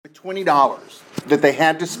$20 that they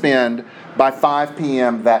had to spend by 5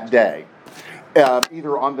 p.m. that day,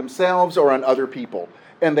 either on themselves or on other people.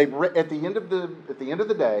 And they at the end of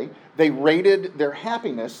the day, they rated their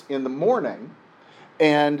happiness in the morning,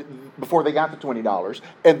 and before they got the $20,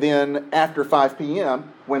 and then after 5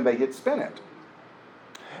 p.m. when they had spent it.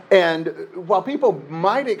 And while people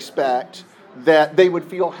might expect that they would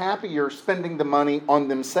feel happier spending the money on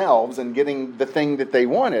themselves and getting the thing that they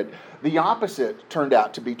wanted, the opposite turned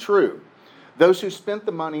out to be true. Those who spent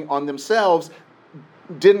the money on themselves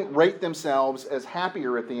didn't rate themselves as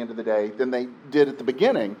happier at the end of the day than they did at the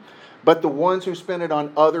beginning, but the ones who spent it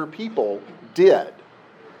on other people did.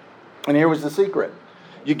 And here was the secret.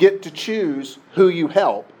 You get to choose who you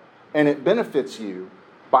help, and it benefits you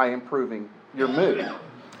by improving your mood.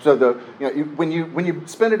 So when you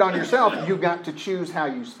spend it on yourself, you got to choose how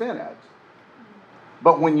you spent it.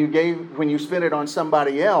 But when you spent it on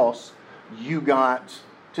somebody else, you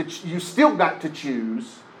still got to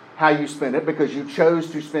choose how you spend it because you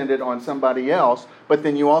chose to spend it on somebody else. But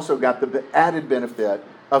then you also got the added benefit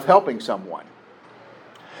of helping someone.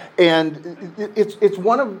 And it's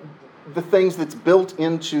one of the things that's built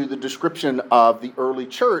into the description of the early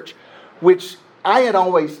church, which I had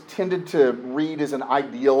always tended to read as an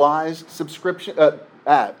idealized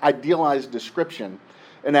description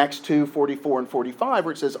in Acts 2, 44 and 45,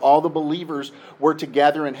 where it says, all the believers were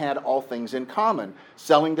together and had all things in common.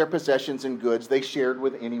 Selling their possessions and goods, they shared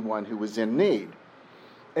with anyone who was in need.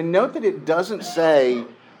 And note that it doesn't say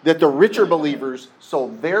that the richer believers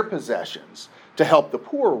sold their possessions to help the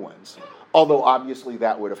poor ones, although obviously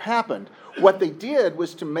that would have happened. What they did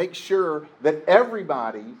was to make sure that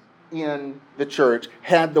everybody in the church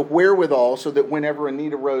had the wherewithal so that whenever a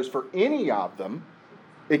need arose for any of them,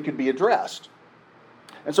 it could be addressed.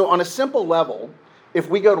 And so on a simple level, if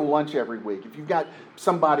we go to lunch every week, if you've got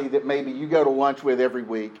somebody that maybe you go to lunch with every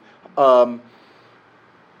week,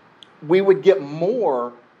 we would get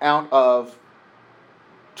more out of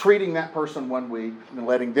treating that person one week and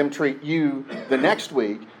letting them treat you the next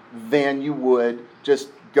week than you would just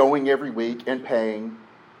going every week and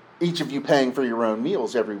each of you paying for your own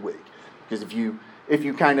meals every week. Because if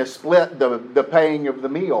you kind of split the paying of the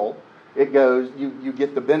meal, it goes, you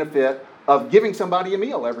get the benefit of giving somebody a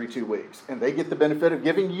meal every 2 weeks, and they get the benefit of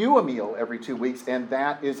giving you a meal every 2 weeks, and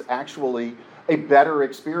that is actually a better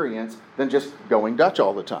experience than just going Dutch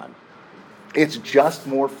all the time. It's just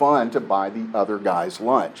more fun to buy the other guy's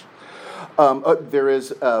lunch. There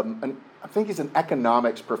is, I think he's an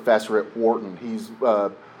economics professor at Wharton.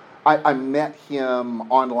 I met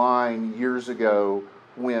him online years ago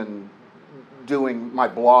when doing my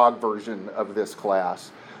blog version of this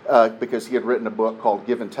class, because he had written a book called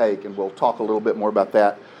Give and Take, and we'll talk a little bit more about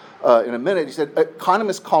that in a minute. He said,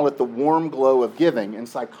 economists call it the warm glow of giving, and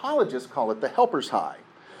psychologists call it the helper's high.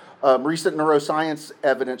 Recent neuroscience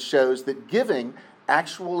evidence shows that giving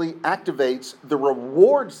actually activates the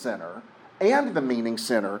reward center and the meaning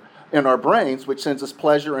center in our brains, which sends us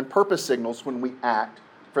pleasure and purpose signals when we act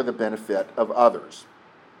for the benefit of others.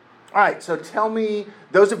 All right, so tell me,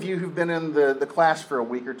 those of you who've been in the class for a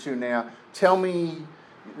week or two now, tell me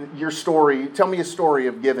your story. Tell me a story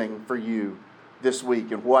of giving for you this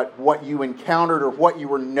week and what you encountered or what you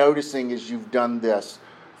were noticing as you've done this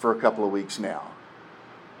for a couple of weeks now.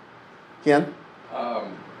 Ken? I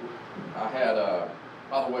had,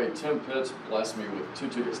 by the way, Tim Pitts blessed me with 2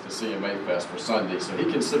 tickets to CMA Fest for Sunday, so he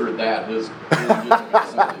considered that his giving on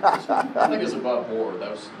Sunday, which I think is above board.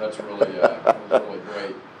 That's really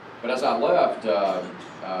great. But as I left,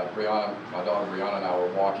 Brianna, my daughter Brianna and I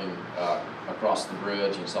were walking across the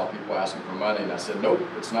bridge and saw people asking for money, and I said, nope,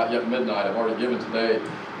 it's not yet midnight. I've already given today.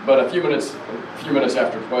 But a few minutes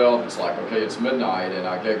after 12, it's like, okay, it's midnight, and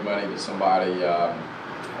I gave money to somebody in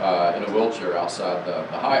a wheelchair outside the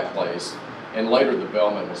Hyatt place. And later the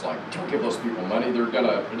bellman was like, don't give those people money. They're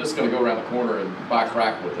just gonna go around the corner and buy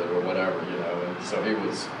crack with it or whatever, you know. And so he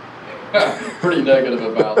was pretty negative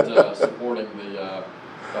about supporting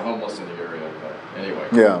the homeless in the area. But anyway.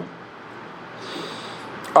 Yeah.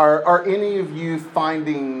 Are any of you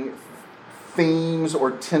finding themes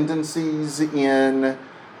or tendencies in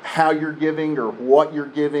how you're giving or what you're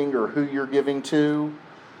giving or who you're giving to?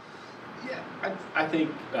 Yeah, I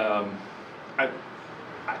think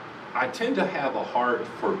I tend to have a heart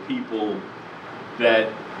for people that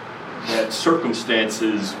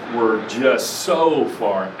circumstances were just so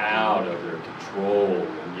far out of their control,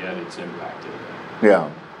 and yet it's impacted them. Yeah.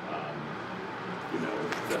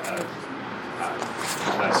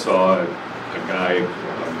 I saw a guy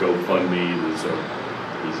on GoFundMe. He's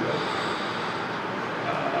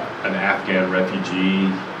an Afghan refugee.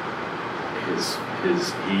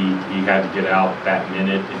 he had to get out that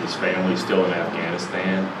minute, and his family's still in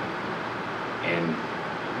Afghanistan. And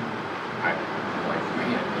I'm like,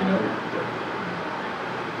 man,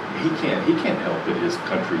 he can't help that his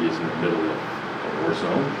country is in the middle of a war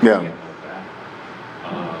zone. He can't help that.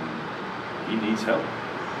 He needs help.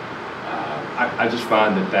 I just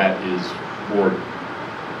find that is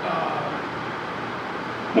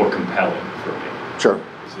more compelling for me. Sure.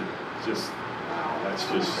 It's just, wow, that's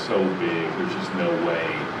just so big. There's just no way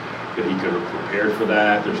that he could have prepared for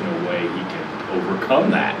that. There's no way he can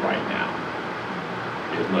overcome that right now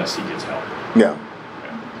unless he gets help. Yeah.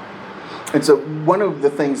 And so one of the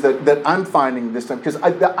things that I'm finding this time, because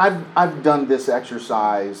I've done this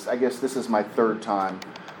exercise, I guess this is my third time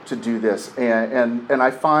to do this, and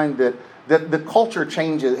I find that the culture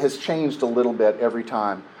has changed a little bit every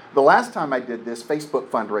time. The last time I did this, Facebook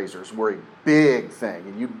fundraisers were a big thing,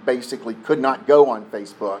 and you basically could not go on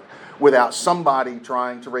Facebook without somebody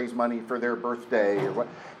trying to raise money for their birthday or what.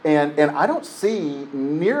 And I don't see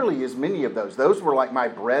nearly as many of those. Those were like my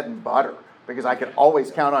bread and butter, because I could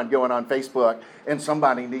always count on going on Facebook and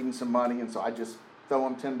somebody needing some money, and so I just throw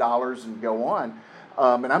them $10 and go on.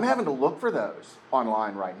 And I'm having to look for those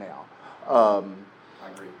online right now. I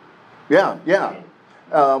agree. Yeah.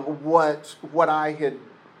 What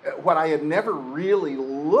I had never really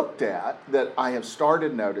looked at that I have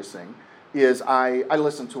started noticing is I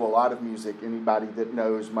listen to a lot of music. Anybody that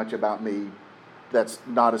knows much about me, that's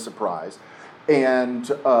not a surprise. And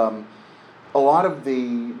a lot of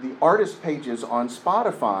the artist pages on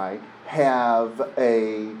Spotify have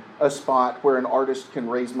a spot where an artist can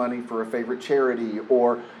raise money for a favorite charity,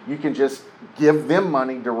 or you can just give them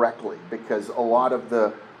money directly, because a lot of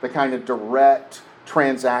the kind of direct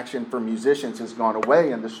transaction for musicians has gone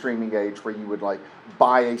away in the streaming age, where you would like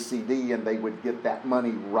buy a CD and they would get that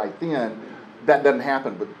money right then. That doesn't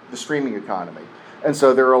happen with the streaming economy. And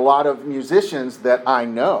so there are a lot of musicians that I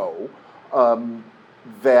know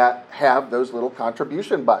that have those little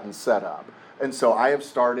contribution buttons set up. And so I have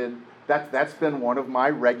started, that's been one of my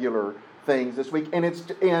regular things this week. And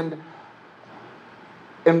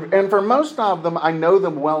and for most of them, I know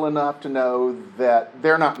them well enough to know that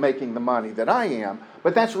they're not making the money that I am.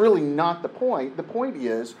 But that's really not the point. The point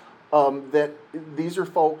is that these are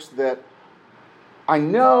folks that I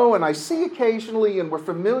know and I see occasionally, and we're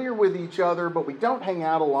familiar with each other, but we don't hang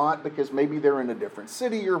out a lot because maybe they're in a different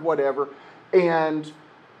city or whatever. And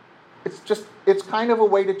it's kind of a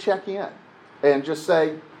way to check in and just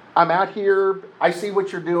say, I'm out here, I see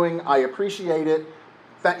what you're doing, I appreciate it.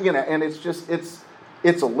 And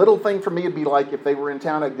it's a little thing for me. It'd be like if they were in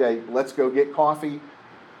town, I'd say, let's go get coffee.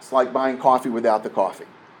 It's like buying coffee without the coffee.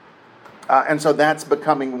 And so that's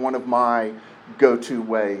becoming one of my go-to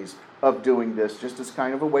ways of doing this, just as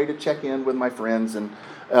kind of a way to check in with my friends and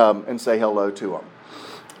say hello to them.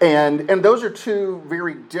 And those are two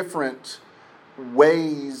very different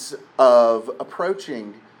ways of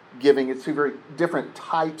approaching giving. It's two very different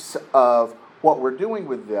types of what we're doing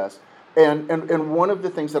with this. And one of the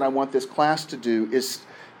things that I want this class to do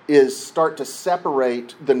is start to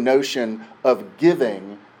separate the notion of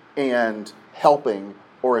giving and helping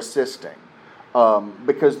or assisting,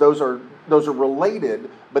 because those are related,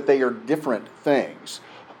 but they are different things.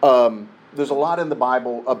 There's a lot in the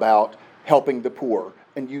Bible about helping the poor,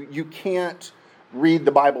 and you can't read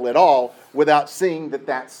the Bible at all without seeing that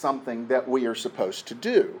that's something that we are supposed to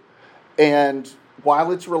do. And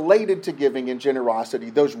while it's related to giving and generosity,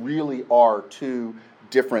 those really are two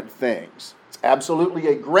different things. It's absolutely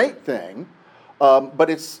a great thing, but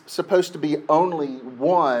it's supposed to be only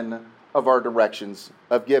one of our directions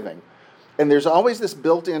of giving. And there's always this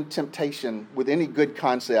built-in temptation with any good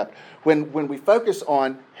concept. When we focus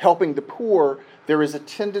on helping the poor, there is a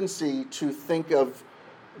tendency to think of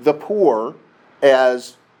the poor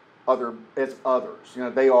as others.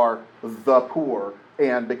 They are the poor,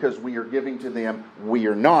 and because we are giving to them, we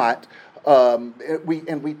are not.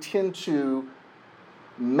 We tend to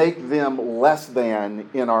make them less than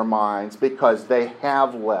in our minds because they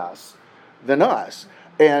have less than us.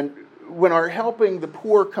 And when our helping the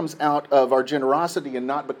poor comes out of our generosity and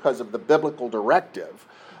not because of the biblical directive,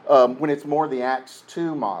 when it's more the Acts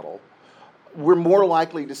 2 model, we're more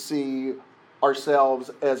likely to see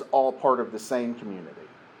ourselves as all part of the same community.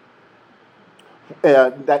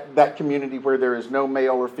 That community where there is no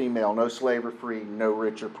male or female, no slave or free, no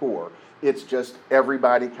rich or poor. It's just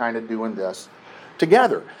everybody kind of doing this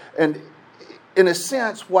together. And in a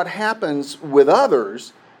sense, what happens with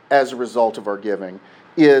others as a result of our giving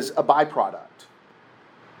is a byproduct.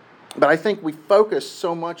 But I think we focus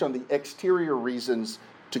so much on the exterior reasons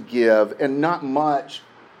to give and not much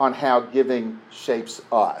on how giving shapes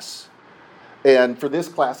us. And for this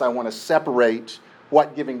class, I want to separate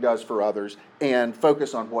what giving does for others and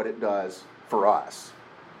focus on what it does for us.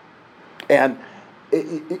 And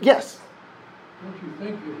yes? Don't you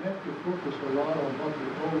think you have to focus a lot on what the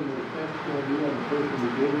own effect's going to be on the person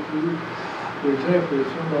you gave it to? For example, if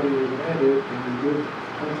somebody is an addict and you give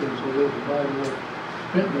something so they can buy more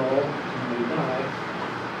fentanyl and they die,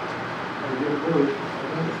 or get worse,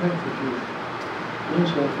 I don't think that you doing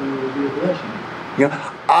something that would be a blessing.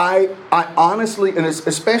 Yeah, I honestly, and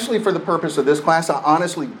especially for the purpose of this class, I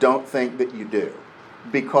honestly don't think that you do,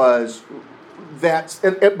 because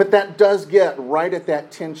but that does get right at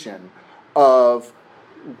that tension of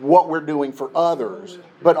what we're doing for others,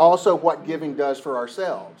 but also what giving does for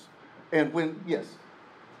ourselves. And when, yes,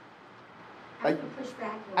 I can push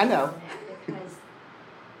back a I little know. on that because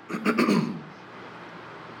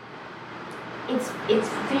it's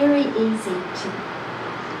very easy to.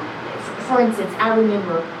 For instance, I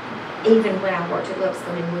remember even when I worked at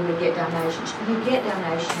Lipscomb and we would get donations. You get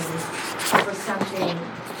donations for something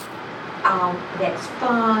that's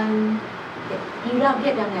fun. You don't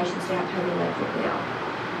get donations to help pay the electric bill.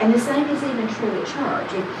 And the same is even true at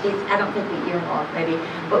church. I don't think we earmark maybe,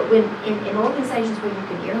 but when in organizations where you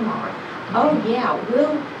can earmark, oh yeah,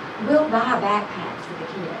 we'll buy backpacks for the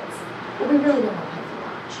kids, but we really don't want to pay for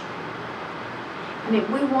lunch. I mean,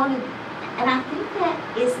 we wanted, and I think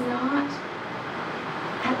that is not.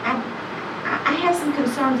 I have some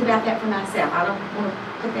concerns about that for myself. I don't want to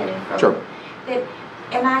put that in front. Sure. That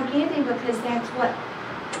am I giving because that's what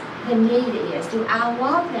the need is? Do I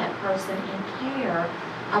love that person and care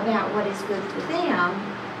about what is good for them,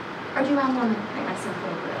 or do I want to make myself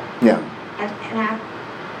feel good? Yeah. And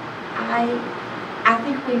I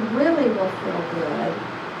think we really will feel good.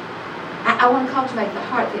 I want to cultivate the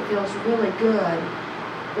heart that feels really good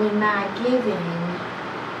when my giving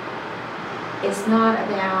is not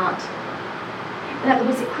about. In other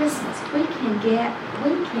words, at Christmas we can get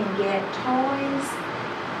toys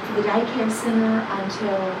for the daycare center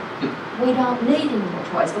until we don't need any more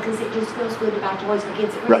toys because it just feels good to buy toys for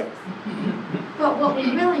kids at Christmas. Right. But what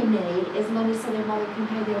we really need is money so their mother can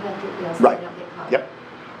pay their electric bills so Right. they don't get caught. Yep.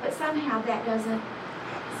 But somehow that doesn't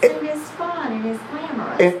seem as fun and as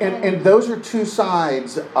glamorous. And those are two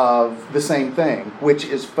sides of the same thing, which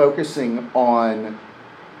is focusing on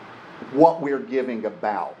what we're giving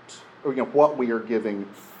about, or what we are giving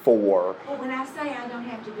for. Well, when I say I don't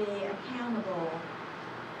have to be accountable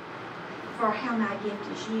for how my gift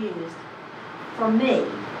is used, for me,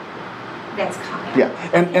 that's coming. Yeah,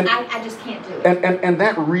 and I just can't do it. And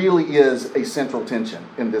that really is a central tension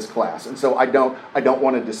in this class. And so I don't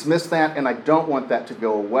want to dismiss that, and I don't want that to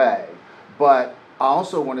go away. But I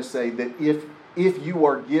also want to say that if you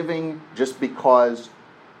are giving just because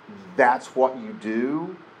that's what you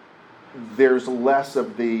do, there's less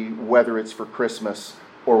of the whether it's for Christmas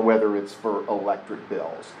or whether it's for electric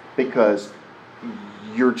bills, because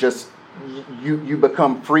you're just you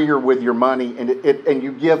become freer with your money, and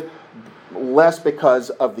you give less because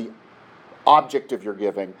of the object of your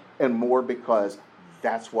giving and more because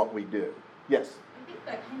that's what we do. Yes? I think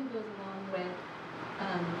that kind of goes along with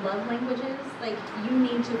love languages. Like, you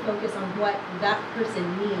need to focus on what that person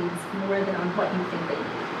needs more than on what you think they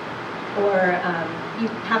need. Or you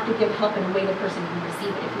have to give help in a way the person can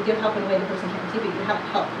receive it. If you give help in a way the person can't receive it, you haven't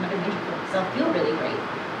helped another individual itself feel really great.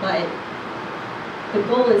 But the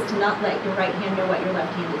goal is to not let your right hand know what your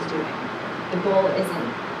left hand is doing. The goal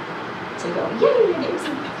isn't to go, yay, I gave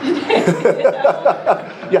something today.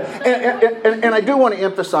 Yeah, and I do want to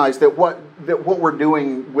emphasize that what we're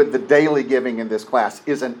doing with the daily giving in this class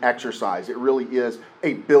is an exercise. It really is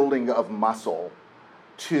a building of muscle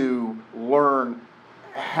to learn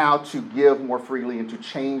how to give more freely and to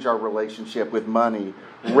change our relationship with money,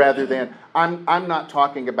 rather than I'm not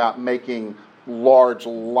talking about making large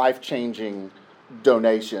life-changing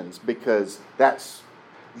donations, because that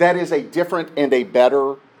is a different and a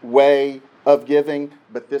better way of giving,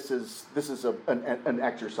 but this is an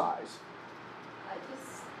exercise.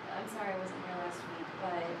 I'm sorry I wasn't here last week,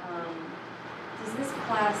 but does this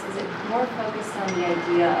class, is it more focused on the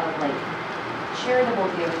idea of like charitable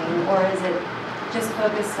giving, or is it just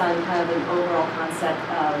focused on kind of an overall concept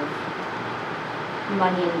of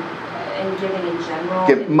money and giving in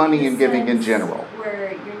general? Money and giving in general.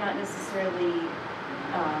 Where you're not necessarily,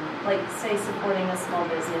 like, say, supporting a small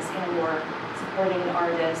business and/or supporting an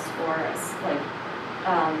artist, or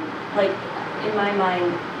like in my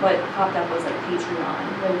mind, what popped up was like Patreon,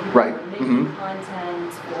 when people Right. were making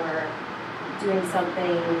content or doing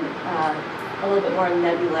something a little bit more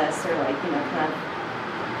nebulous, or like, kind of.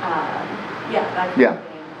 That kind of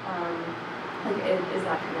thing. Like, is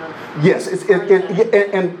that kind of? Yes,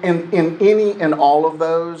 and in any and all of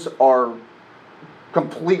those are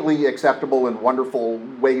completely acceptable and wonderful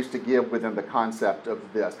ways to give within the concept of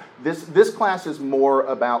this. This class is more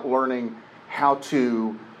about learning how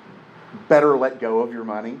to better let go of your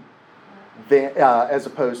money as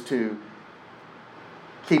opposed to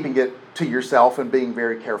keeping it to yourself and being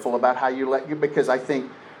very careful about how you let go. Because I think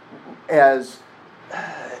as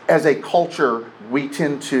a culture, we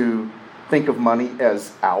tend to think of money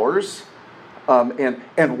as ours.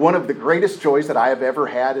 And one of the greatest joys that I have ever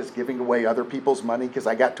had is giving away other people's money, because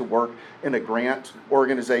I got to work in a grant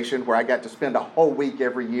organization where I got to spend a whole week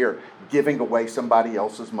every year giving away somebody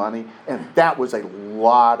else's money, and that was a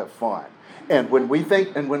lot of fun. And when we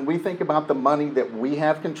think about the money that we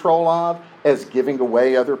have control of as giving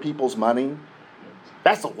away other people's money,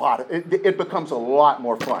 that's a lot. It becomes a lot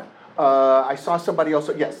more fun. I saw somebody else.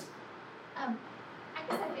 Yes. I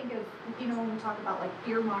guess I think of, when we talk about like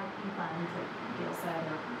earmarking funds, like Gail said,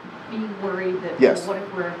 or being worried that, Yes. what if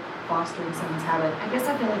we're fostering someone's habit? I guess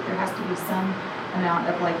I feel like there has to be some amount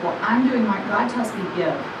of like, well, I'm doing God tells me to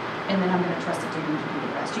give, and then I'm going to trust it to him to do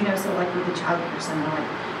the rest. So like with the child care center, like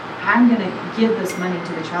I'm going to give this money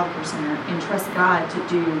to the child care center and trust God to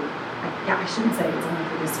do. I shouldn't say it's only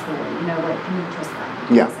for this school. Like can you trust God to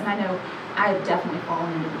do Yeah. this? And I know I've definitely fallen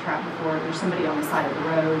into the trap before. There's somebody on the side of the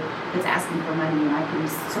road that's asking for money, and I can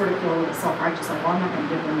sort of feel a little self-righteous, like, well, I'm not going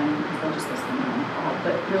to give them money because they'll just go spend it on alcohol.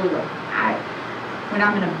 But really, when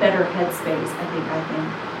I'm in a better headspace, I think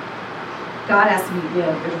God asked me to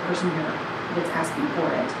give. There's a person here that's asking for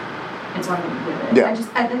it, and so I'm going to give it. Yeah.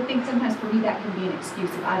 I think sometimes for me that can be an excuse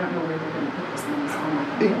if I don't know where they're going to put this money, so I'm not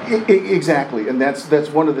going to give it. Exactly, and that's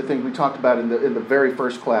one of the things we talked about in the very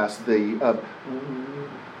first class.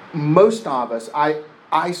 Most of us,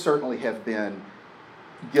 I certainly have been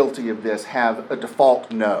guilty of this, have a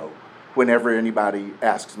default no whenever anybody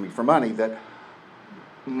asks me for money. That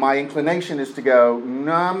my inclination is to go,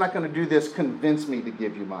 no, I'm not going to do this, convince me to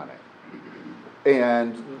give you money.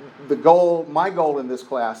 And my goal in this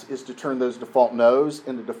class is to turn those default no's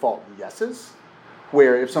into default yeses,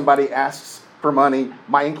 where if somebody asks for money,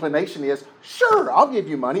 my inclination is, sure, I'll give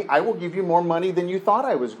you money. I will give you more money than you thought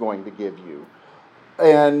I was going to give you.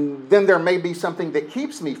 And then there may be something that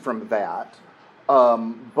keeps me from that,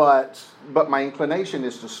 but my inclination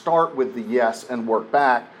is to start with the yes and work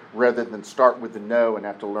back rather than start with the no and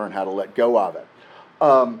have to learn how to let go of it.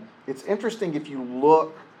 It's interesting if you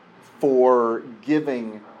look for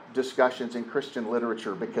giving discussions in Christian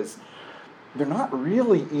literature, because they're not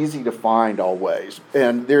really easy to find always.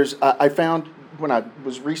 And I found, when I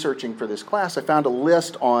was researching for this class, I found a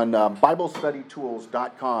list on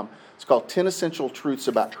BibleStudyTools.com. It's called 10 Essential Truths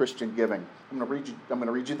About Christian Giving. I'm going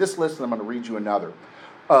to read you this list, and I'm going to read you another.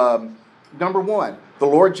 Number 1, the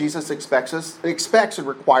Lord Jesus expects and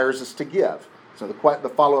requires us to give. So the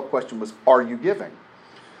follow-up question was, are you giving?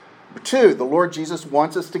 Number 2, the Lord Jesus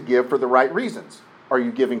wants us to give for the right reasons. Are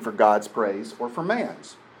you giving for God's praise or for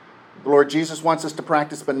man's? The Lord Jesus wants us to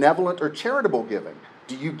practice benevolent or charitable giving.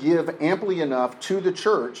 Do you give amply enough to the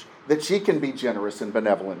church that she can be generous in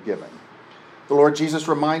benevolent giving? The Lord Jesus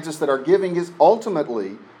reminds us that our giving is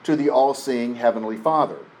ultimately to the all-seeing Heavenly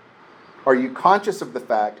Father. Are you conscious of the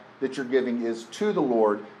fact that your giving is to the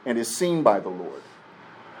Lord and is seen by the Lord?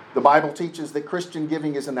 The Bible teaches that Christian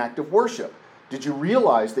giving is an act of worship. Did you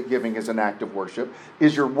realize that giving is an act of worship?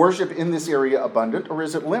 Is your worship in this area abundant, or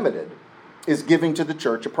is it limited? Is giving to the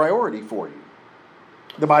church a priority for you?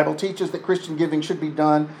 The Bible teaches that Christian giving should be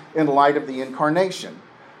done in light of the incarnation.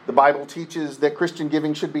 The Bible teaches that Christian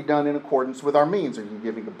giving should be done in accordance with our means. Are you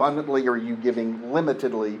giving abundantly, or are you giving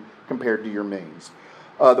limitedly compared to your means?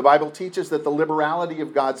 The Bible teaches that the liberality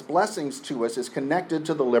of God's blessings to us is connected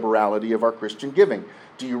to the liberality of our Christian giving.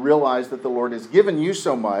 Do you realize that the Lord has given you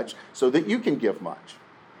so much so that you can give much?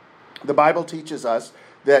 The Bible teaches us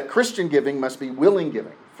that Christian giving must be willing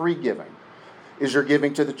giving, free giving. Is your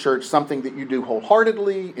giving to the church something that you do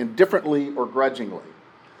wholeheartedly, indifferently, or grudgingly?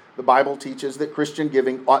 The Bible teaches that Christian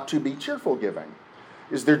giving ought to be cheerful giving.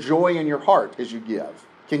 Is there joy in your heart as you give?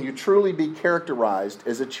 Can you truly be characterized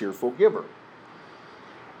as a cheerful giver?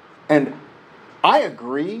 And I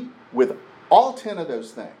agree with all 10 of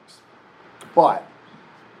those things. But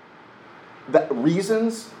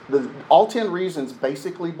all 10 reasons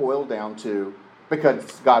basically boil down to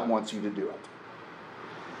because God wants you to do it.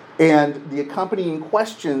 And the accompanying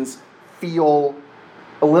questions feel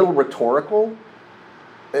a little rhetorical,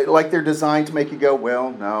 like they're designed to make you go,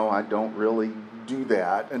 well, no, I don't really do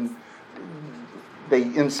that. And they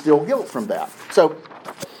instill guilt from that. So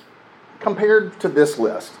compared to this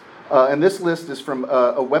list, and this list is from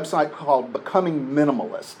a website called Becoming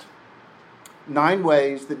Minimalist. 9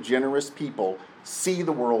 ways that generous people see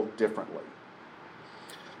the world differently.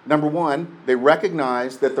 Number 1, they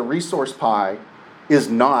recognize that the resource pie is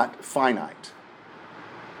not finite.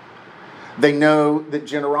 They know that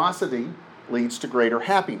generosity leads to greater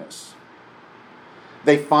happiness.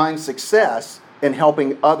 They find success in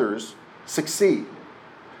helping others succeed.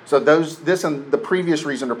 So this and the previous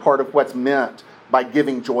reason are part of what's meant by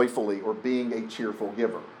giving joyfully or being a cheerful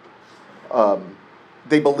giver.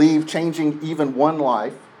 They believe changing even one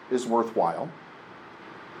life is worthwhile.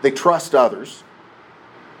 They trust others.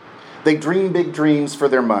 They dream big dreams for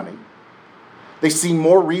their money. They see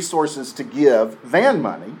more resources to give than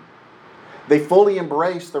money. They fully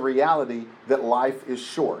embrace the reality that life is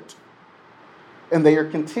short. And they are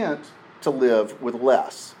content to live with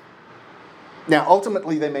less. Now,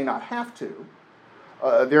 ultimately, they may not have to.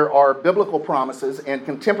 There are biblical promises and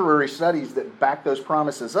contemporary studies that back those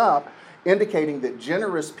promises up, indicating that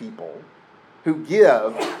generous people who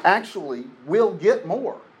give actually will get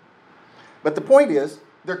more. But the point is,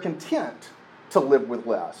 they're content to live with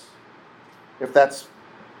less. If that's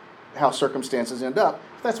how circumstances end up,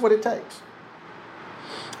 if that's what it takes.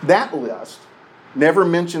 That list never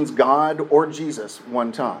mentions God or Jesus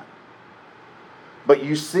one time. But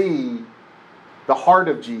you see the heart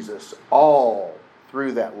of Jesus all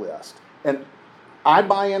through that list. And I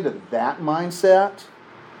buy into that mindset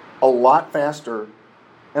a lot faster,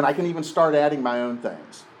 and I can even start adding my own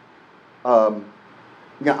things.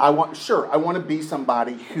 I want to be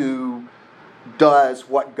somebody who does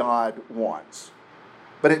what God wants.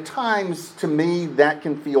 But at times, to me, that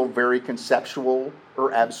can feel very conceptual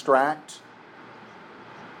or abstract.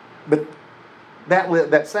 But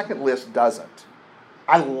that second list doesn't.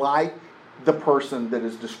 I like the person that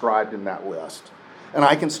is described in that list. And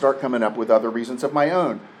I can start coming up with other reasons of my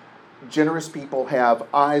own. Generous people have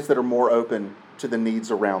eyes that are more open to the needs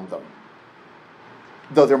around them,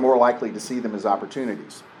 though they're more likely to see them as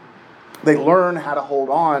opportunities. They learn how to hold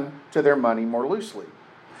on to their money more loosely.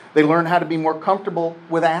 They learn how to be more comfortable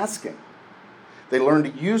with asking. They learn to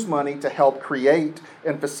use money to help create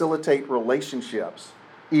and facilitate relationships,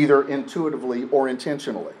 either intuitively or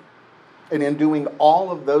intentionally. And in doing all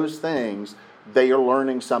of those things, they are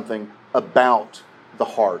learning something about the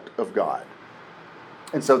heart of God.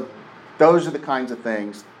 And so those are the kinds of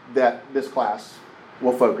things that this class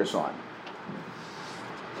will focus on.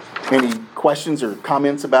 Any questions or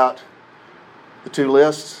comments about the two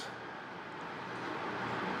lists?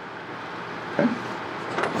 Okay.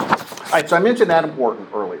 All right, so I mentioned Adam Wharton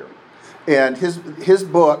earlier. And his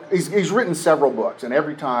book, he's written several books, and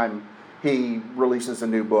every time he releases a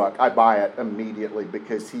new book, I buy it immediately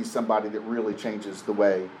because he's somebody that really changes the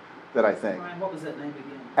way that I think. Ryan, what was that name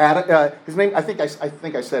again? Adam, his name, I think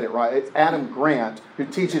I said it right. It's Adam Grant, who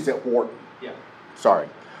teaches at Wharton. Yeah. Sorry.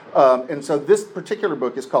 And so this particular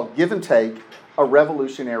book is called Give and Take, A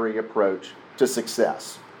Revolutionary Approach to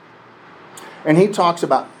Success. And he talks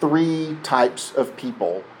about 3 types of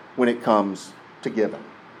people when it comes to giving.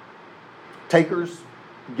 Takers,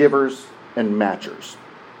 givers, and matchers.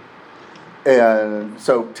 And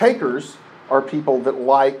so takers are people that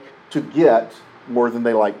like to get more than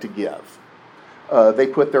they like to give. They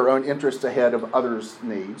put their own interests ahead of others'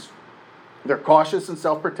 needs. They're cautious and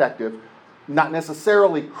self-protective, not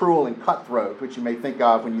necessarily cruel and cutthroat, which you may think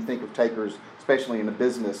of when you think of takers, especially in a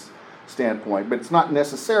business standpoint. But it's not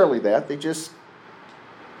necessarily that. They just,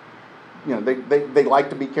 they like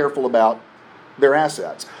to be careful about their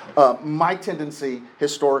assets. My tendency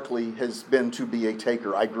historically has been to be a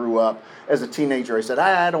taker. I grew up as a teenager. I said,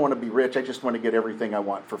 I don't want to be rich. I just want to get everything I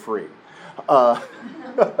want for free. And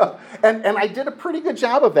I did a pretty good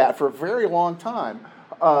job of that for a very long time.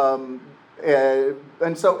 And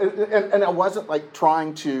I wasn't like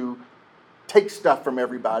trying to take stuff from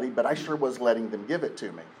everybody, but I sure was letting them give it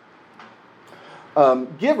to me.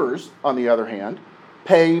 Givers, on the other hand,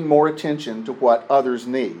 pay more attention to what others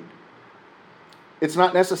need. It's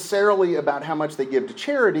not necessarily about how much they give to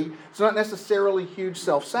charity. It's not necessarily huge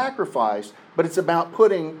self-sacrifice, but it's about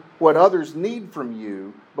putting what others need from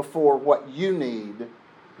you before what you need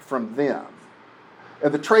from them.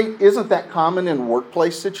 And the trait isn't that common in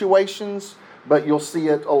workplace situations, but you'll see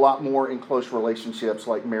it a lot more in close relationships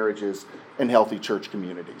like marriages and healthy church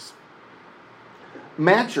communities.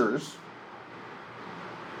 Matchers,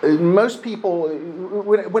 most people,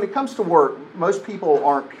 when it comes to work, most people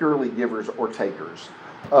aren't purely givers or takers.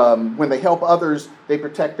 When they help others, they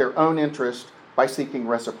protect their own interest by seeking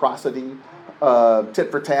reciprocity, tit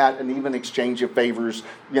for tat, and even exchange of favors.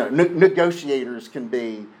 Negotiators can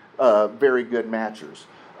be very good matchers.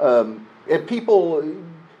 And people,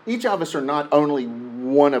 each of us are not only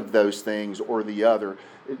one of those things or the other.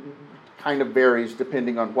 kind of varies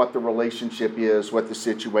depending on what the relationship is, what the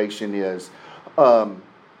situation is. But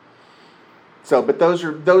those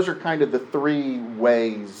are kind of the three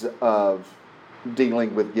ways of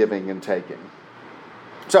dealing with giving and taking.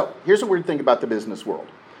 So here's a weird thing about the business world.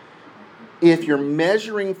 If you're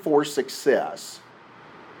measuring for success,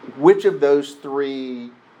 which of those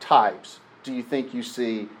three types do you think you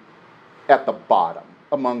see at the bottom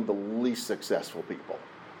among the least successful people?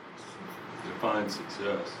 Define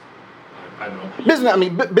success. I don't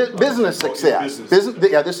know. Business success.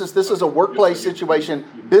 This is a workplace situation.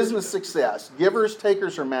 Business success. Givers,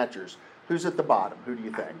 takers, or matchers. Who's at the bottom? Who do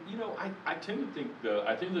you think? I tend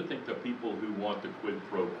to think the people who want the quid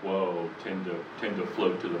pro quo tend to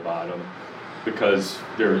float to the bottom because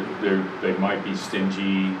they might be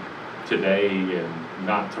stingy today and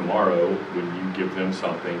not tomorrow when you give them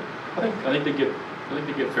something. I think they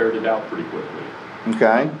get ferreted out pretty quickly.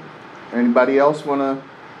 Okay. Anybody else want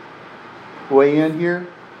to weigh in here?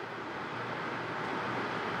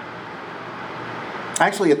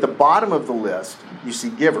 Actually, at the bottom of the list, you see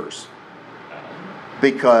givers,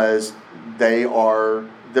 because they are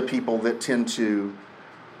the people that tend to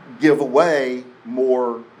give away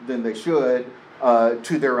more than they should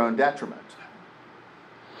to their own detriment.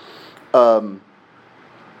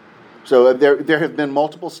 So there have been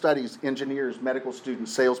multiple studies, engineers, medical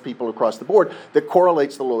students, salespeople across the board, that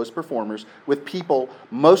correlates the lowest performers with people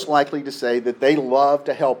most likely to say that they love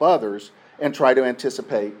to help others and try to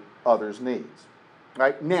anticipate others' needs.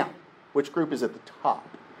 Right? Now, which group is at the top?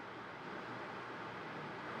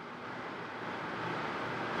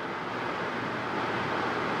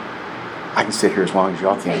 I can sit here as long as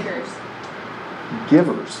y'all can. Takers.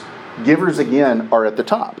 Givers. Givers, again, are at the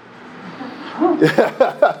top.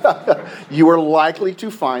 You are likely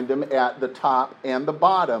to find them at the top and the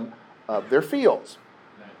bottom of their fields.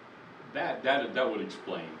 That would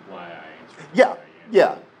explain why I answered.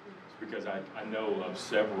 Yeah. It's because I know of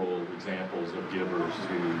several examples of givers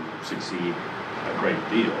who succeed a great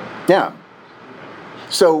deal. Yeah.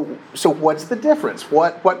 So what's the difference?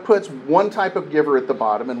 What puts one type of giver at the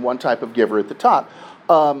bottom and one type of giver at the top?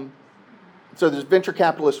 So there's venture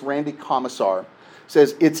capitalist Randy Commissar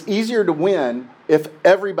says it's easier to win if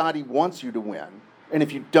everybody wants you to win. And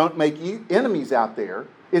if you don't make enemies out there,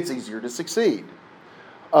 it's easier to succeed.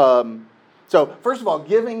 So first of all,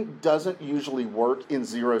 giving doesn't usually work in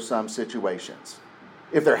zero-sum situations.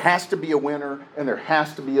 If there has to be a winner and there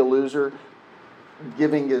has to be a loser,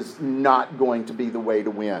 giving is not going to be the way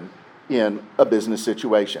to win in a business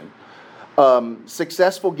situation.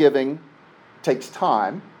 Successful giving takes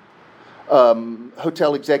time.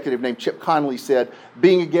 Hotel executive named Chip Conley said,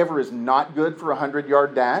 being a giver is not good for a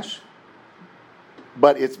 100-yard dash,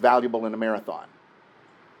 but it's valuable in a marathon.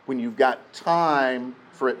 When you've got time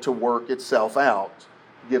for it to work itself out,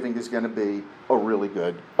 giving is going to be a really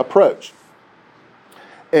good approach.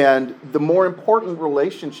 And the more important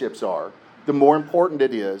relationships are, the more important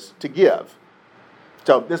it is to give.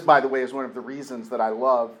 So this, by the way, is one of the reasons that I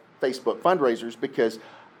love Facebook fundraisers, because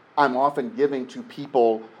I'm often giving to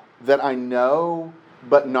people that I know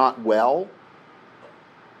but not well.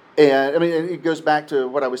 And I mean, it goes back to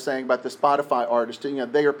what I was saying about the Spotify artist. You know,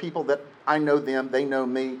 they are people that I know them, they know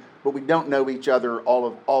me, but we don't know each other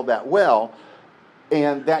all that well.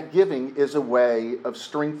 And that giving is a way of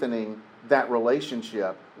strengthening that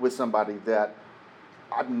relationship with somebody that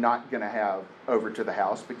I'm not going to have over to the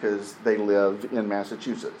house because they live in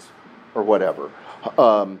Massachusetts or whatever.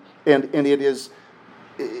 And it is.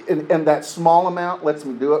 And that small amount lets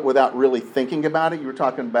me do it without really thinking about it. You were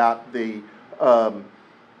talking about the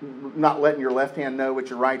not letting your left hand know what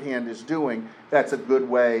your right hand is doing. That's a good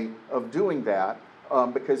way of doing that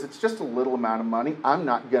because it's just a little amount of money. I'm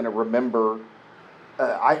not going to remember.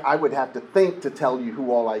 I would have to think to tell you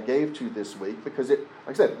who all I gave to this week because it,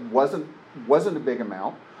 like I said, wasn't a big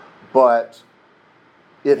amount, but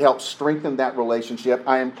it helps strengthen that relationship.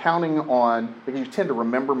 I am counting on, because you tend to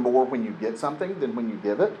remember more when you get something than when you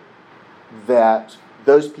give it, that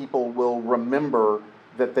those people will remember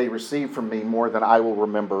that they received from me more than I will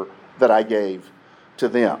remember that I gave to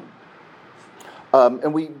them.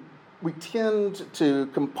 And we tend to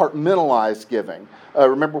compartmentalize giving.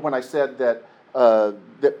 Remember when I said that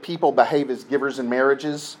people behave as givers in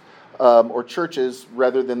marriages or churches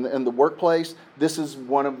rather than in the workplace? This is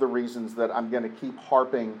one of the reasons that I'm going to keep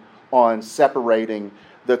harping on separating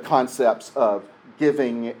the concepts of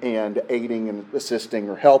giving and aiding and assisting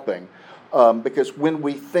or helping. Because when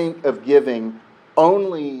we think of giving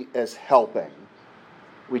only as helping,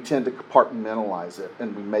 we tend to compartmentalize it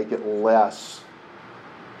and we make it less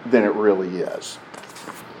than it really is.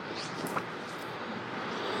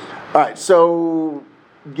 All right, so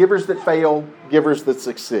givers that fail, givers that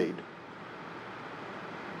succeed.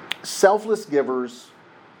 Selfless givers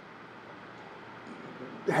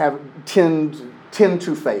tend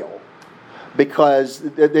to fail because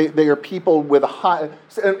they are people with a high,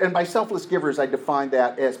 and by selfless givers I define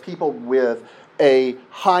that as people with a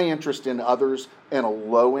high interest in others and a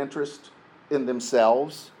low interest in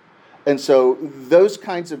themselves. And so those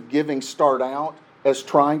kinds of giving start out as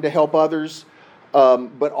trying to help others,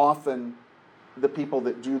 but often the people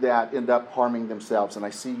that do that end up harming themselves. And I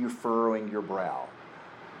see you furrowing your brow.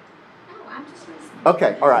 I'm just listening.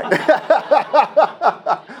 Okay, all right.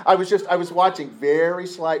 I was watching very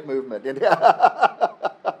slight movement. And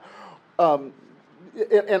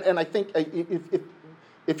I think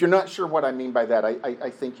if you're not sure what I mean by that, I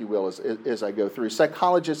think you will as I go through.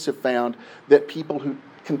 Psychologists have found that people who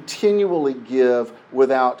continually give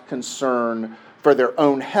without concern for their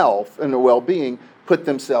own health and their well-being put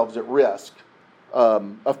themselves at risk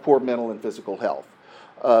of poor mental and physical health.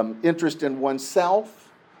 Interest in oneself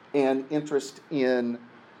and interest in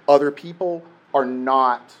other people are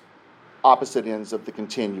not opposite ends of the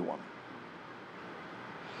continuum.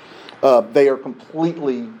 They are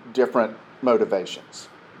completely different motivations.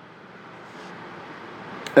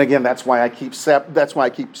 And again, that's why I keep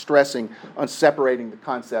stressing on separating the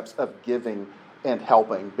concepts of giving and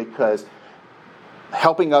helping, because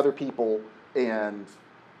helping other people and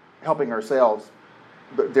helping ourselves,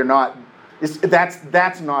 that's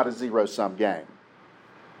not a zero-sum game.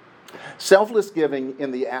 Selfless giving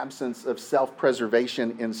in the absence of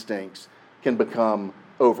self-preservation instincts can become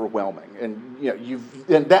overwhelming, and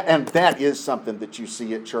that is something that you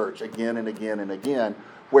see at church again and again and again,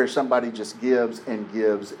 where somebody just gives and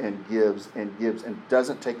gives and gives and gives and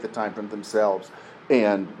doesn't take the time from themselves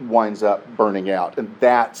and winds up burning out. And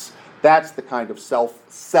that's the kind of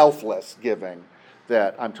selfless giving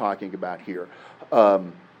that I'm talking about here.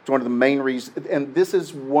 It's one of the main reasons, and this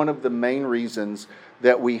is one of the main reasons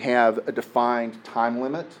that we have a defined time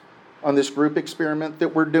limit on this group experiment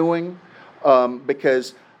that we're doing,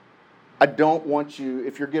 because I don't want you,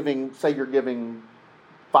 if you're giving, say you're giving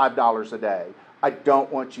 $5 a day, I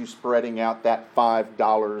don't want you spreading out that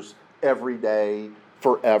 $5 every day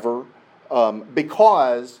forever,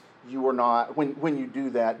 because you are not, when you do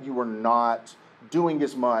that, you are not doing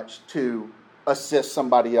as much to assist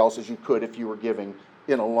somebody else as you could if you were giving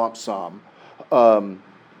in a lump sum.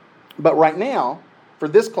 But right now, for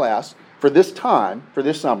this class, for this time, for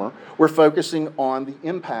this summer, we're focusing on the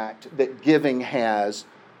impact that giving has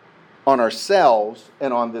on ourselves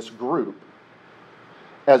and on this group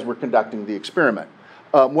as we're conducting the experiment.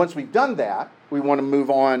 Once we've done that, we want to move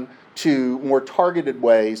on to more targeted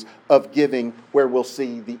ways of giving where we'll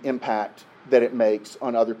see the impact that it makes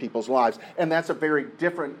on other people's lives. And that's a very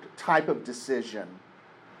different type of decision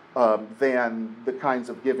than the kinds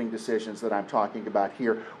of giving decisions that I'm talking about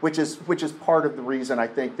here, which is part of the reason I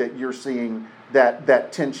think that you're seeing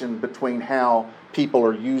that tension between how people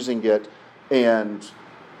are using it and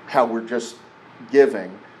how we're just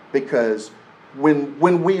giving. Because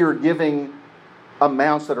when we are giving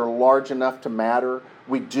amounts that are large enough to matter,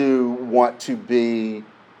 we do want to be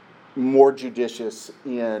more judicious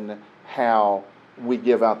in how we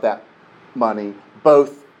give out that money,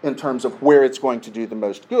 both in terms of where it's going to do the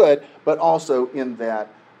most good, but also in that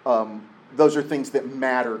those are things that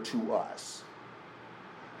matter to us.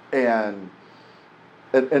 And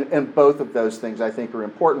both of those things I think are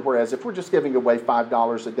important, whereas if we're just giving away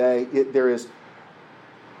 $5 a day,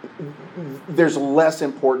 there's less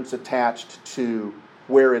importance attached to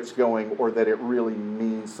where it's going or that it really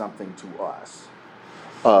means something to us.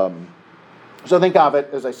 So think of it,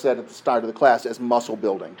 as I said at the start of the class, as muscle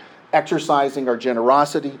building. Exercising our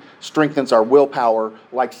generosity strengthens our willpower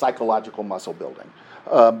like psychological muscle building.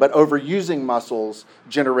 But overusing muscles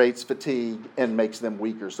generates fatigue and makes them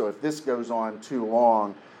weaker. So if this goes on too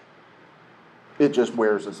long, it just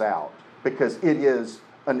wears us out because it is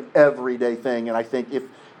an everyday thing. And I think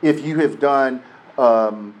if you have done,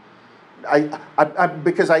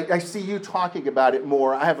 because I see you talking about it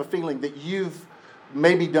more, I have a feeling that you've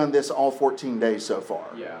maybe done this all 14 days so far.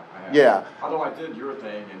 Yeah, I have. Yeah. Although I did your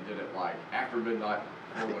thing and did it like after midnight.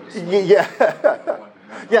 Yeah.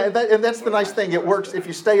 Yeah, and that's the nice thing. It works. If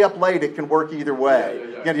you stay up late, it can work either way.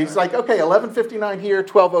 Yeah. It's like, okay, 11:59 here,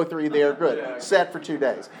 12:03 there, good. Yeah, set for 2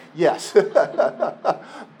 days. Yes.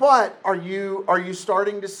 But are you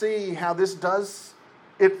starting to see how this does?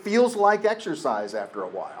 It feels like exercise after a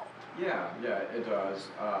while. Yeah, it does.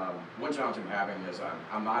 One challenge I'm having is I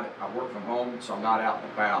work from home, so I'm not out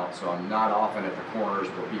and about, so I'm not often at the corners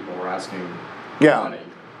where people are asking money.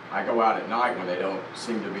 I go out at night when they don't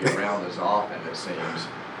seem to be around as often, it seems.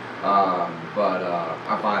 But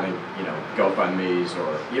I'm finding, GoFundMe's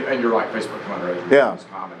and you're right, Facebook fundraising Yeah. is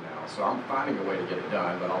common now. So I'm finding a way to get it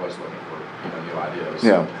done, but always looking for, new ideas.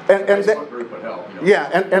 Yeah. So And Facebook that- group would help, Yeah,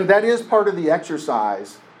 and that is part of the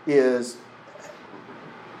exercise, is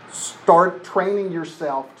start training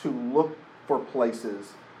yourself to look for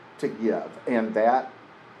places to give. And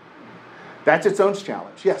that's its own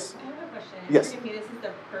challenge. Yes. I have a question. Yes. Forgive me, this is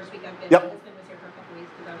the first week I've been. Yep. My husband was here for a couple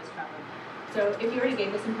weeks because I was traveling. So if you already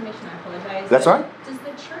gave this information, I apologize. That's but all right. Does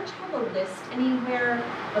the church have a list anywhere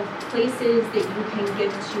of places that you can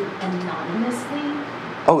give to anonymously?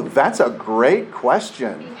 Oh, that's a great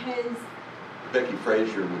question. Because Becky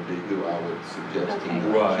Frazier would be who I would suggest to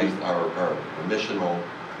you. Okay. She's our missional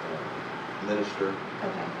minister,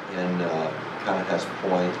 okay. and kind of has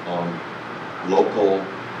point on local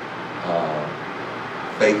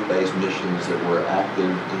faith-based missions that we're active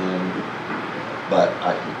in. But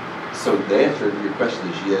so the answer to your question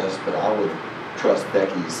is yes, but I would trust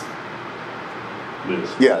Becky's. Liz.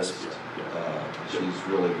 Yes. She's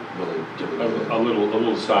really good. A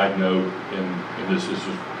little side note, and this is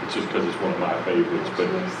it's just because it's one of my favorites,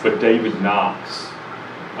 but David Knox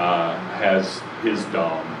has his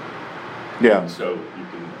dom. Yeah. So you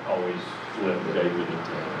can always let David into it.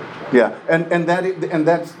 Yeah, and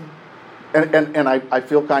I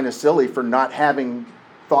feel kind of silly for not having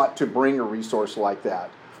thought to bring a resource like that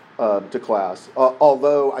to class.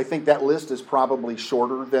 Although I think that list is probably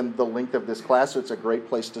shorter than the length of this class, so it's a great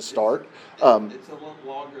place to start. It's a lot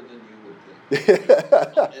longer than you would think.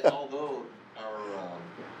 And although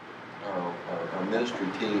our ministry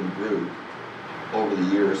team group over the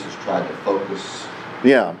years has tried to focus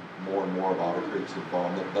Yeah. more and more of Otter Creek's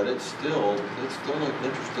involvement, but it's still an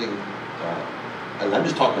interesting. And I'm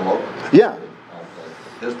just talking local. Yeah.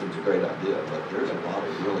 Piston's a great idea, but there's a lot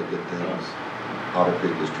of really good things Otter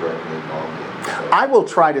Creek is directly involved in. So. I will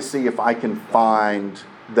try to see if I can find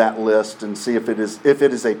that list and see if it is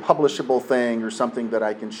a publishable thing or something that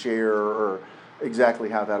I can share, or exactly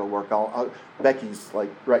how that'll work. Becky's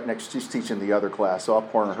like right next. She's teaching the other class, so I'll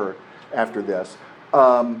corner her after this.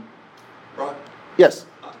 Right. Yes.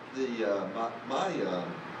 My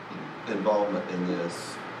involvement in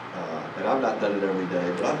this, and I've not done it every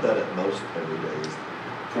day, but I've done it most every day.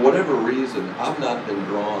 For whatever reason, I've not been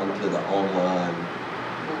drawn to the online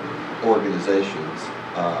organizations.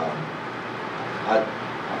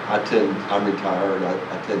 I'm retired.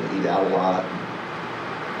 I tend to eat out a lot,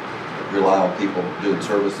 and rely on people doing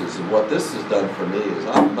services. And what this has done for me is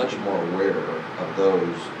I'm much more aware of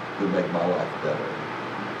those who make my life better.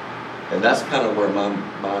 And that's kind of where my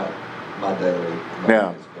daily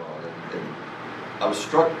Yeah. has gone. And I was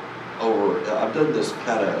struck over. I've done this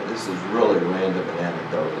this is really random and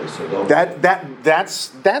anecdotally, so don't.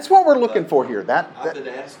 That's what we're looking for here. I've been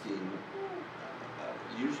asking,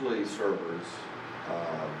 usually servers,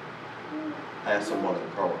 ask someone in the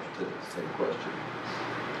car wash to the same question.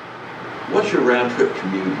 What's your round trip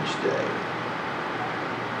commute each day?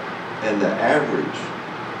 And the average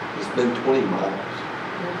has been 20 miles.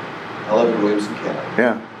 I live in Williamson County.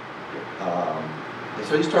 Yeah. And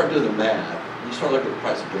so you start doing the math, you start looking at the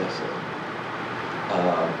price of gasoline.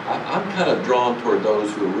 I'm kind of drawn toward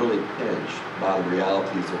those who are really pinched by the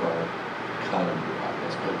realities of our economy, I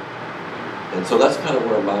guess. And so that's kind of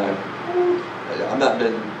where I've not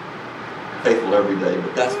been faithful every day,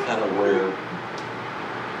 but that's kind of where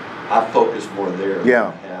I focus more there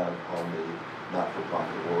Yeah. than I have on the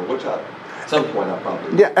not-for-profit world, which at some point I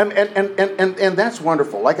probably Yeah, and that's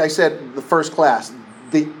wonderful. Like I said, the first class,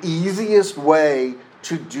 the easiest way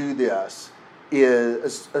to do this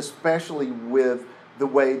is, especially with the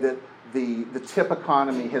way that the tip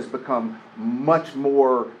economy has become much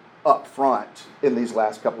more upfront in these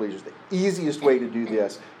last couple of years. The easiest way to do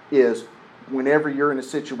this is whenever you're in a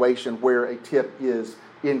situation where a tip is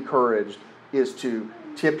encouraged, is to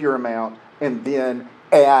tip your amount and then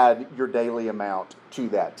add your daily amount to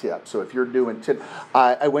that tip. So if you're doing tip,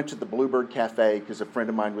 I went to the Bluebird Cafe because a friend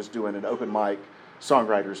of mine was doing an open mic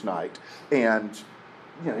songwriters night, and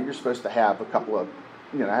you're supposed to have a couple of,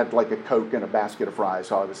 I had like a Coke and a basket of fries,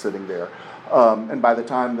 so I was sitting there, and by the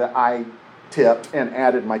time that I tipped and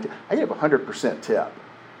added my tip, I gave 100% tip,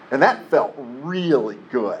 and that felt really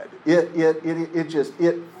good.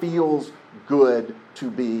 It feels good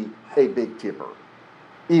to be a big tipper,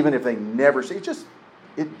 even if they never see it.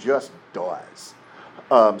 It just does.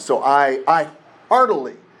 So I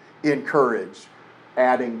heartily encourage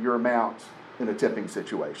adding your amount in a tipping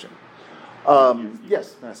situation.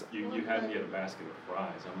 Yes, Vanessa. You had me at a basket of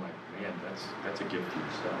fries. I'm like, man, that's a gift to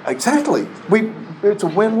yourself. Exactly. It's a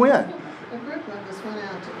win-win. A group of us went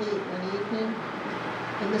out to eat one evening,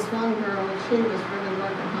 And this one girl, she was really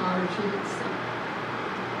working hard.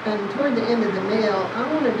 And toward the end of the meal, I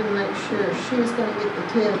wanted to make sure she was going to get the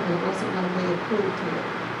tip and it wasn't going to be a pool tip.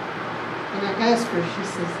 And I asked her, she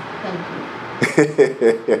says, thank you.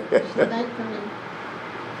 She thanked me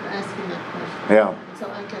for asking that question. Yeah. And so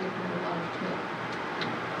I gave her a lot of tip.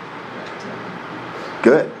 But,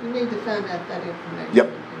 Good. you need to find out that information. Yep.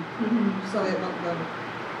 So it won't go.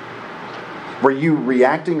 Were you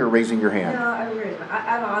reacting or raising your hand? No,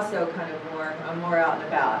 I'm also kind of I'm more out and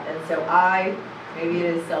about. And so maybe it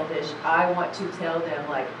is selfish, I want to tell them,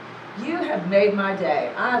 like, you have made my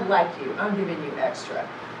day. I like you. I'm giving you extra.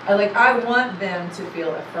 I want them to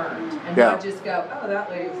feel affirmed and not just go, oh, that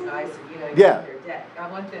lady's nice, and, you Yeah. their day.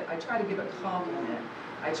 I try to give a compliment.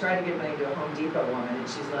 I try to give money to a Home Depot woman, and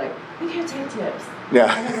she's like, you can't take tips.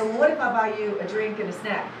 Yeah. And I go, well, what if I buy you a drink and a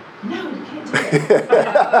snack? No, you can't do it.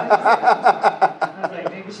 I was like,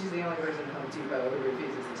 maybe she's the only person at Home Depot who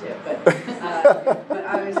refuses a tip. But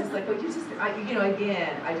I was just like, well,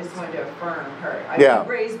 again, I just wanted to affirm her. I was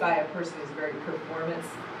raised by a person who's very performance.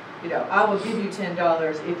 I will give you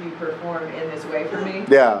 $10 if you perform in this way for me.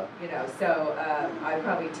 Yeah. So I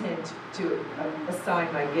probably tend to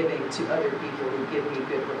assign my giving to other people who give me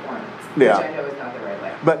good performance, which I know is not the right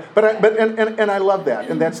way. But I love that,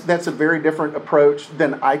 and that's a very different approach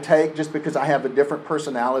than I take, just because I have a different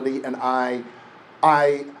personality, and I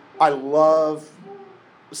love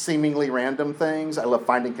seemingly random things. I love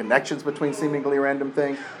finding connections between seemingly random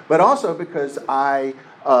things, but also because I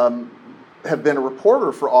have been a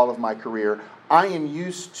reporter for all of my career, I am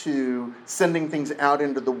used to sending things out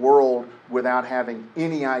into the world without having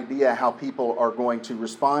any idea how people are going to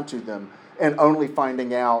respond to them, and only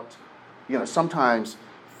finding out, sometimes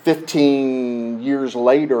 15 years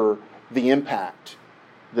later, the impact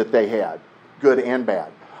that they had, good and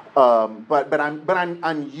bad. But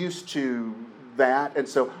I'm used to that, and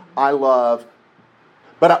so I love.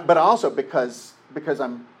 But also because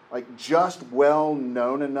I'm just well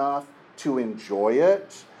known enough to enjoy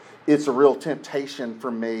it, it's a real temptation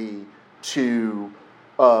for me to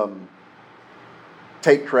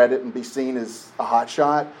take credit and be seen as a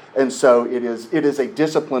hotshot. And so it is a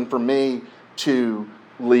discipline for me to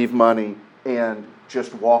leave money and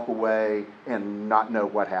just walk away and not know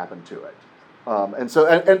what happened to it.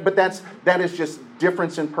 But that is just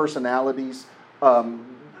difference in personalities.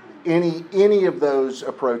 Any of those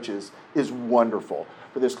approaches is wonderful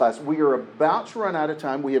for this class. We are about to run out of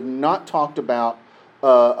time. We have not talked about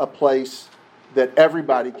a place that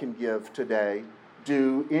everybody can give today.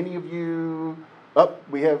 Do any of you?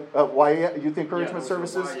 We have Youth Encouragement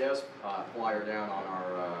Services. YES flyer down on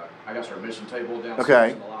our mission table downstairs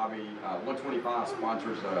Okay. in the lobby. 125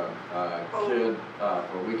 sponsors a kid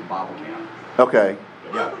for a week of Bible camp. Okay.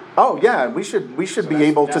 Yeah. Oh yeah, we should be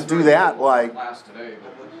able to do that. Class today,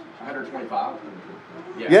 125.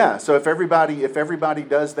 Yeah. So if everybody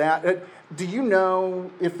does that, do you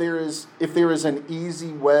know if there is an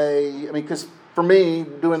easy way? I mean, because for me,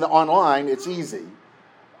 doing the online, it's easy.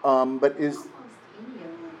 But is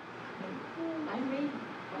I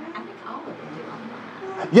think all of them do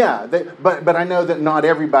online. yeah, but I know that not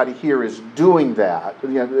everybody here is doing that.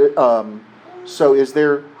 So is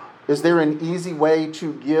there an easy way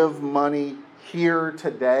to give money here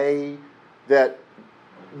today that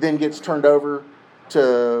then gets turned over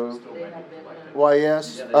to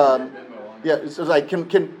YS? It's like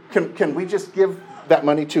can we just give that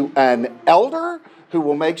money to an elder who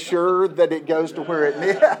will make sure that it goes to where it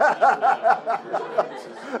needs?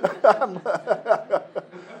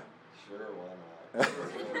 Sure, why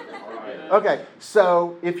not? Okay,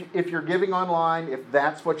 so if you're giving online, if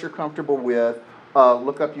that's what you're comfortable with,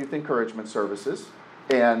 look up Youth Encouragement Services,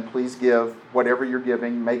 and please give whatever you're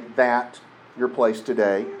giving. Make that your place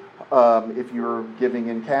today. If you're giving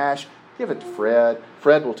in cash, give it to Fred.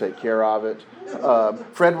 Fred will take care of it.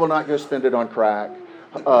 Fred will not go spend it on crack.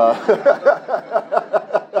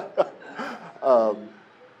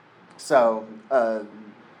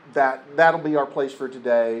 That'll be our place for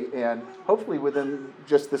today, and hopefully within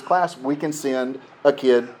just this class we can send a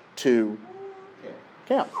kid to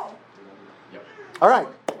camp. All right.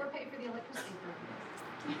 Or pay for the electricity.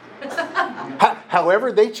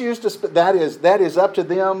 However they choose to that is up to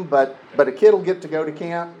them, but a kid will get to go to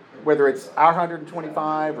camp, whether it's our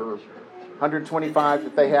 125 or 125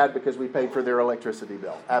 that they had because we paid for their electricity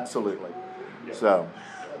bill. Absolutely. So,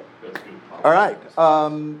 all right.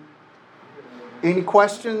 Any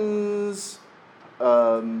questions?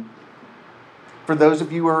 For those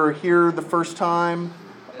of you who are here the first time.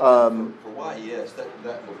 For YES,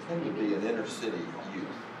 that will tend to be an inner city youth,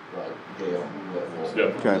 right, Gail?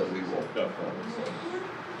 That we will.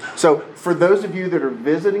 So for those of you that are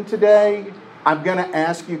visiting today, I'm going to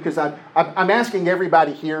ask you, because I'm asking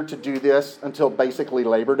everybody here to do this until basically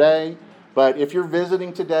Labor Day. But if you're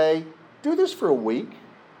visiting today, do this for a week.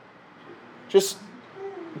 Just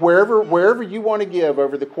wherever you want to give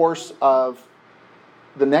over the course of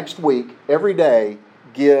the next week, every day,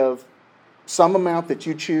 give some amount that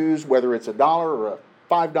you choose, whether it's $1 or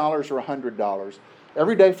 $5 or $100.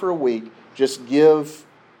 Every day for a week, just give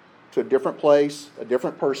to a different place, a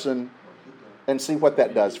different person, and see what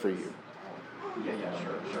that does for you. Yeah,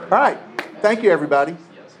 sure. All right. Thank you, everybody.